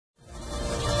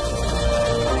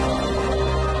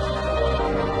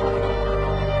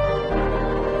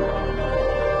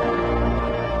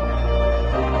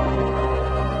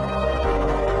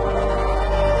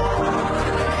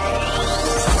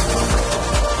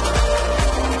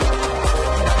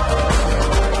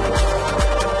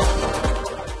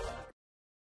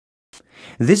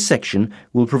This section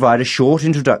will provide a short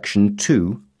introduction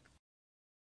to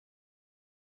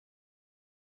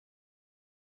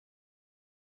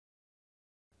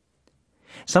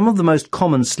some of the most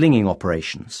common slinging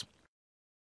operations.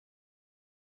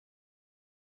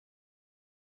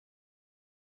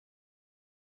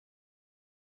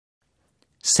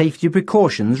 Safety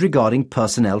precautions regarding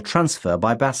personnel transfer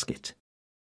by basket.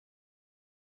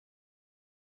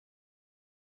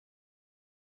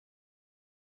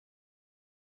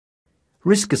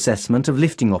 Risk assessment of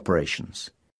lifting operations.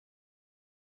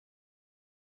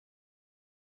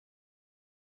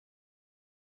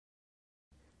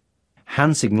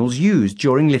 Hand signals used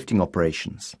during lifting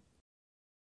operations.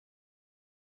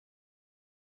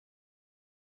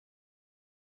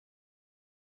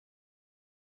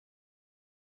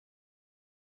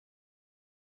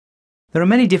 There are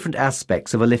many different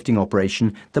aspects of a lifting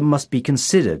operation that must be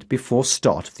considered before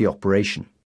start of the operation.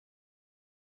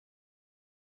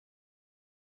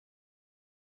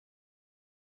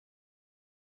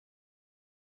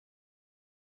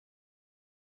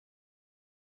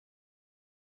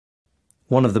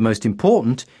 One of the most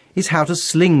important is how to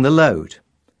sling the load,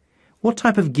 what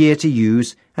type of gear to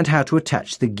use and how to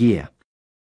attach the gear.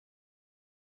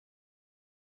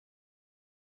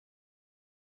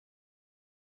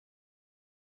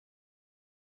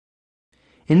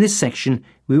 In this section,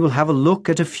 we will have a look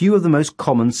at a few of the most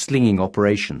common slinging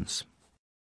operations.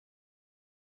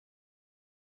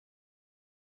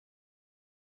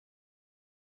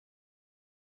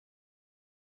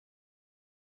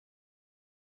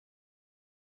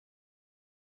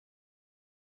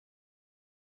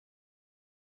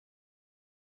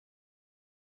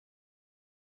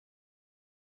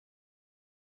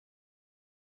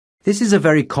 This is a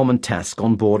very common task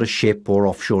on board a ship or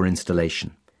offshore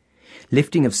installation.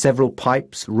 Lifting of several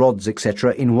pipes, rods,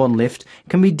 etc. in one lift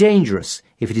can be dangerous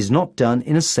if it is not done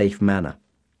in a safe manner.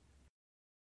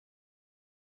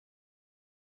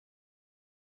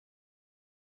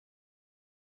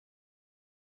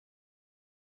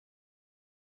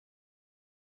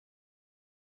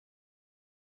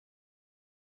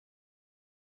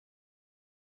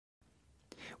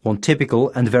 One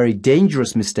typical and very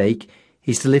dangerous mistake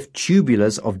is to lift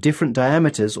tubulars of different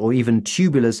diameters or even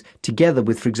tubulars together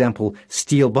with, for example,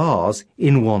 steel bars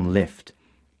in one lift.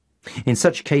 In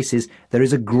such cases, there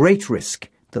is a great risk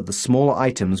that the smaller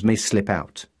items may slip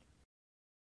out.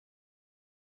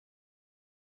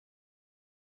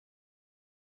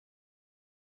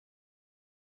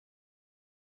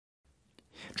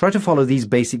 Try to follow these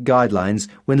basic guidelines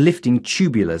when lifting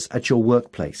tubulars at your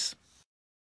workplace.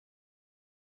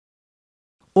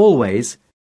 Always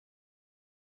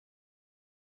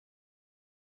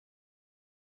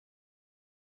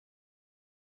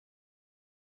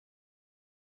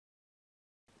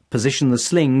position the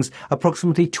slings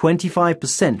approximately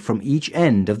 25% from each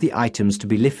end of the items to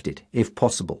be lifted, if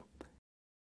possible.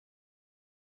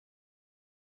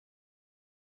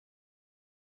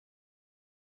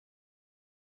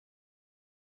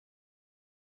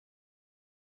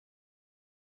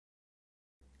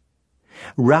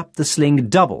 Wrap the sling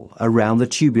double around the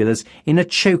tubulars in a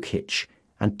choke hitch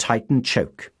and tighten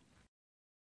choke.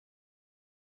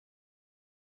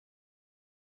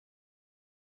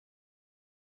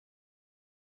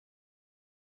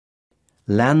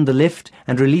 Land the lift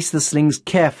and release the slings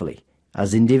carefully,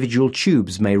 as individual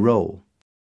tubes may roll.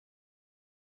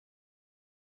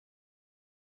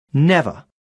 Never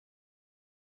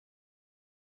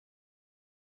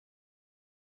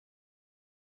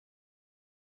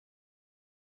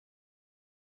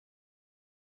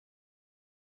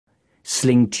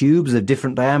sling tubes of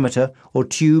different diameter or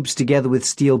tubes together with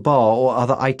steel bar or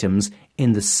other items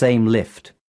in the same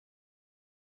lift.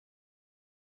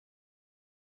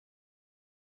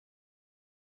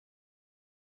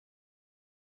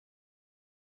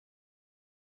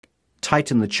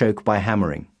 Tighten the choke by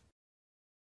hammering.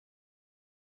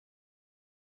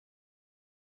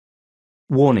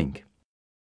 Warning.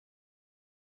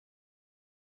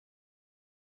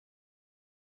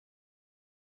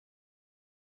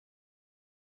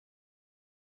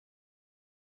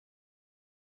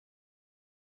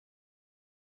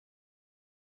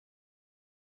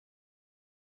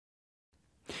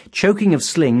 Choking of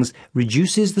slings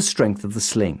reduces the strength of the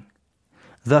sling.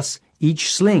 Thus,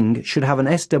 each sling should have an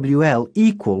SWL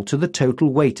equal to the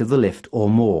total weight of the lift or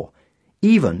more,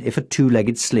 even if a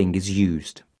two-legged sling is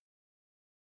used.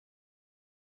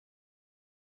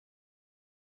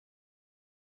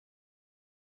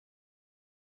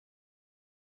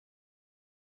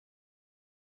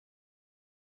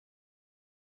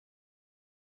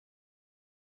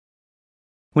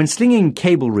 When slinging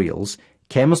cable reels,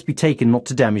 Care must be taken not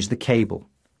to damage the cable.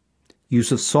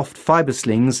 Use of soft fibre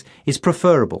slings is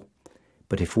preferable,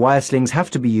 but if wire slings have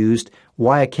to be used,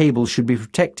 wire cables should be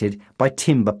protected by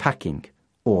timber packing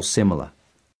or similar.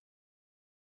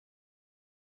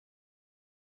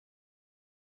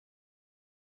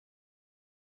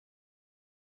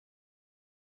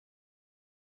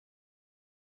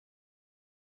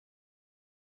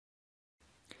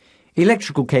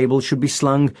 Electrical cables should be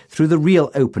slung through the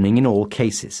real opening in all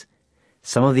cases.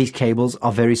 Some of these cables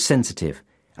are very sensitive,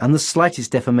 and the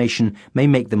slightest deformation may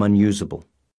make them unusable.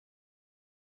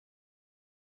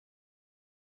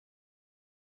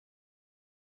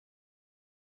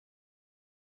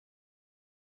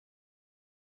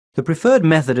 The preferred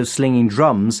method of slinging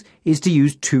drums is to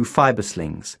use 2 fibre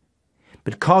slings,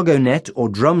 but cargo net or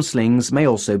drum slings may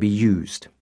also be used.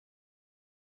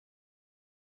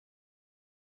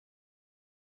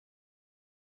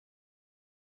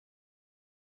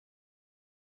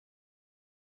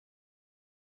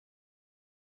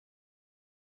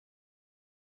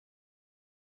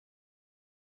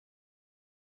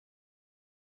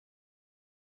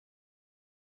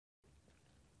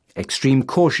 Extreme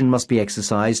caution must be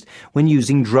exercised when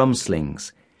using drum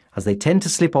slings, as they tend to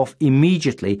slip off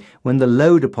immediately when the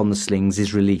load upon the slings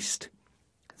is released.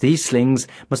 These slings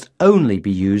must only be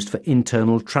used for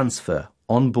internal transfer,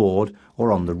 on board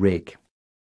or on the rig.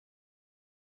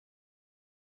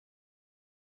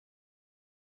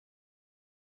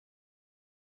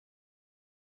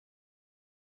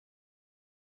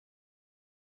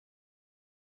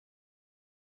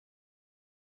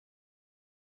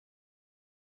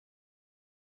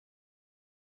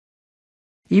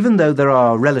 Even though there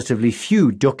are relatively few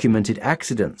documented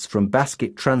accidents from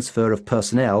basket transfer of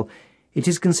personnel, it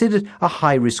is considered a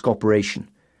high-risk operation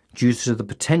due to the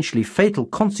potentially fatal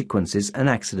consequences an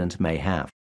accident may have.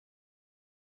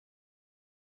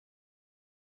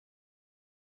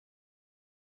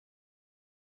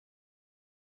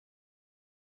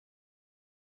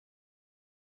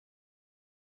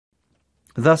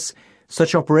 Thus,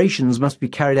 such operations must be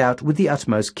carried out with the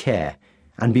utmost care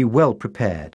and be well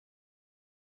prepared.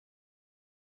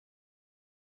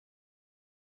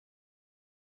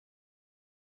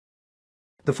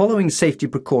 The following safety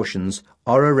precautions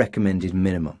are a recommended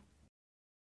minimum.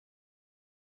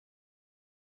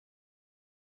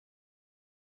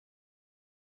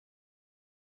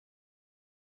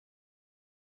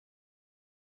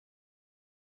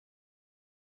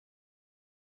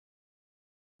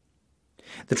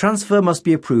 The transfer must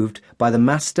be approved by the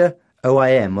master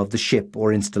OIM of the ship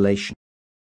or installation.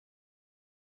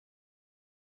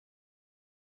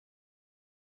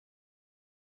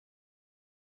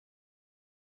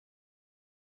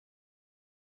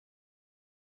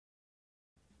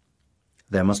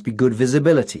 There must be good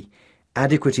visibility,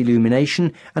 adequate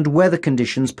illumination, and weather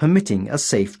conditions permitting a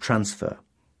safe transfer.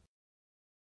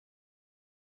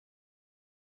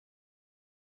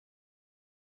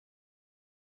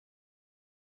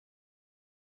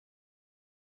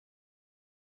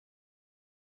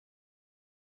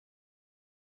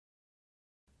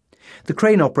 The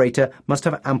crane operator must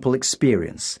have ample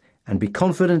experience and be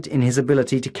confident in his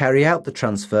ability to carry out the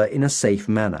transfer in a safe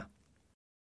manner.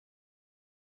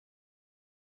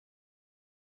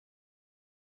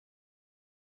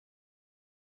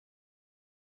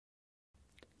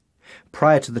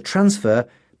 Prior to the transfer,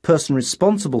 person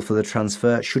responsible for the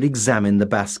transfer should examine the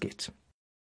basket.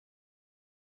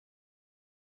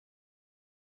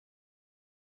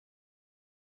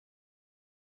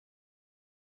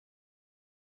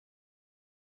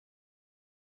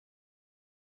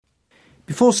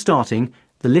 Before starting,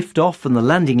 the lift-off and the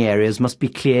landing areas must be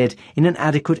cleared in an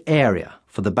adequate area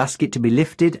for the basket to be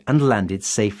lifted and landed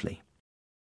safely.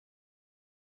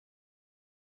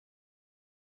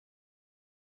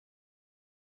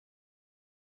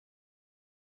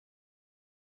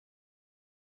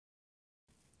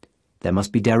 There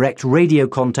must be direct radio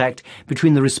contact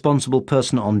between the responsible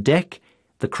person on deck,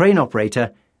 the crane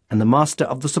operator, and the master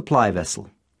of the supply vessel.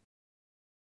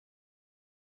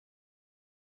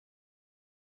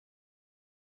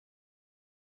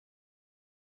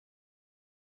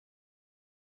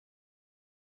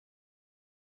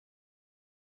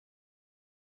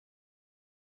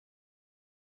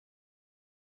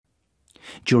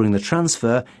 During the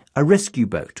transfer, a rescue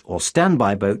boat or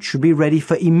standby boat should be ready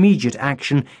for immediate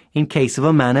action in case of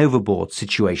a man overboard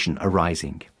situation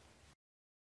arising.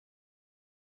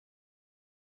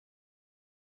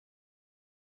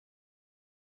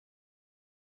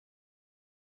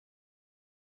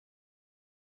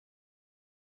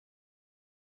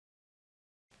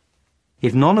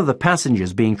 If none of the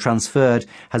passengers being transferred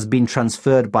has been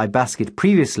transferred by basket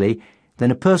previously, then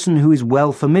a person who is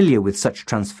well familiar with such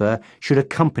transfer should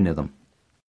accompany them.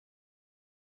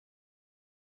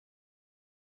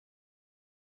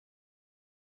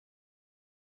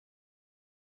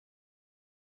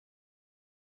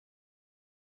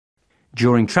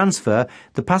 During transfer,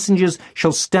 the passengers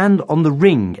shall stand on the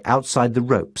ring outside the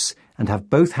ropes and have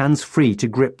both hands free to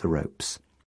grip the ropes.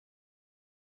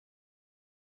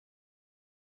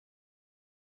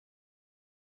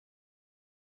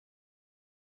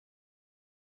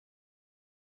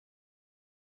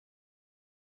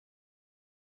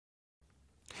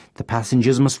 The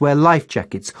passengers must wear life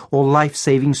jackets or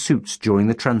life-saving suits during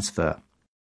the transfer.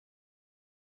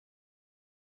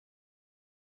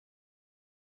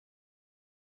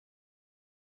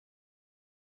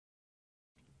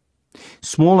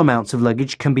 Small amounts of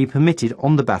luggage can be permitted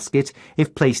on the basket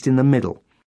if placed in the middle.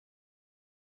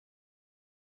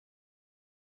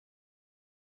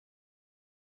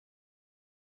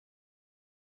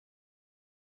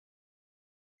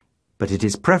 But it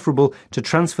is preferable to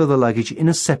transfer the luggage in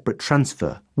a separate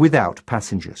transfer, without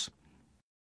passengers.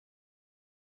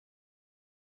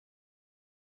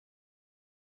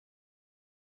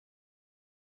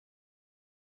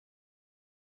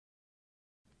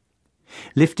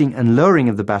 Lifting and lowering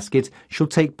of the basket shall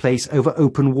take place over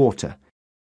open water.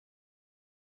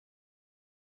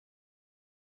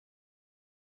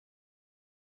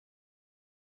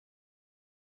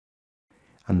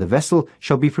 And the vessel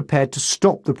shall be prepared to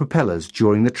stop the propellers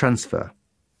during the transfer.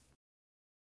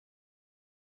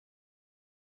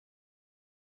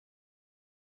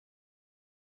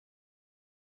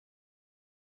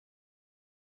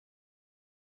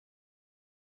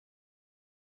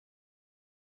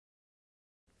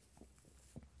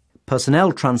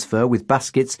 Personnel transfer with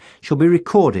baskets shall be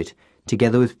recorded,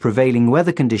 together with prevailing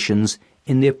weather conditions,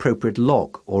 in the appropriate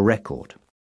log or record.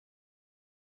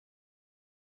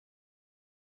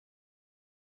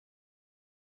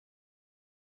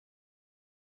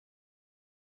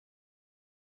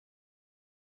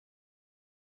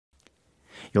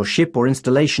 Your ship or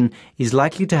installation is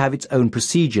likely to have its own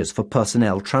procedures for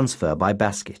personnel transfer by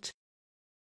basket.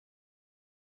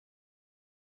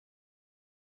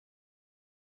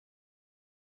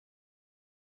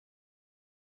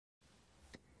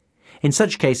 In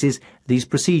such cases, these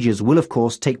procedures will of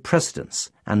course take precedence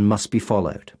and must be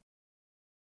followed.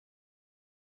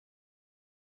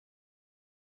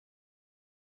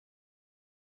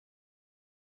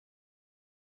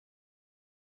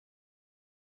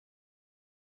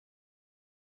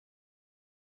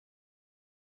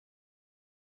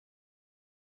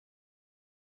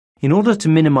 In order to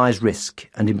minimize risk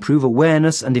and improve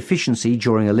awareness and efficiency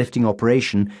during a lifting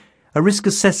operation, a risk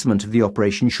assessment of the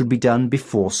operation should be done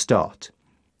before start.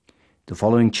 The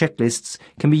following checklists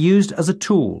can be used as a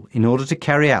tool in order to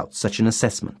carry out such an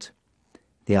assessment.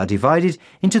 They are divided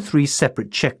into 3 separate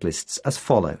checklists as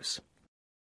follows.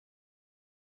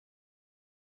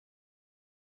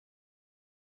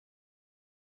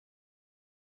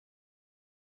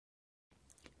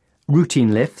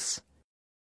 Routine lifts,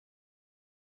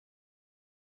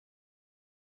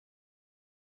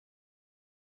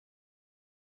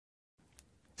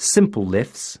 simple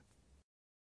lifts,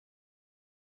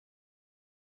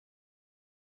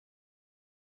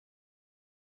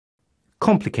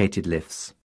 complicated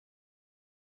lifts.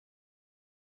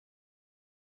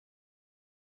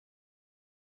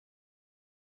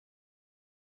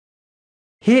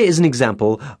 Here is an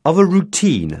example of a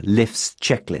routine lifts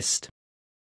checklist.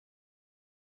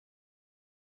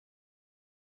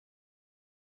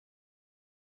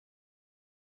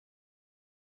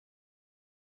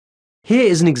 Here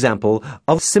is an example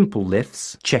of simple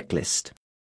lifts checklist.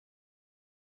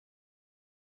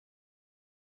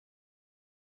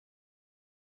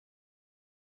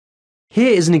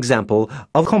 Here is an example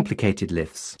of complicated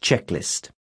lifts checklist.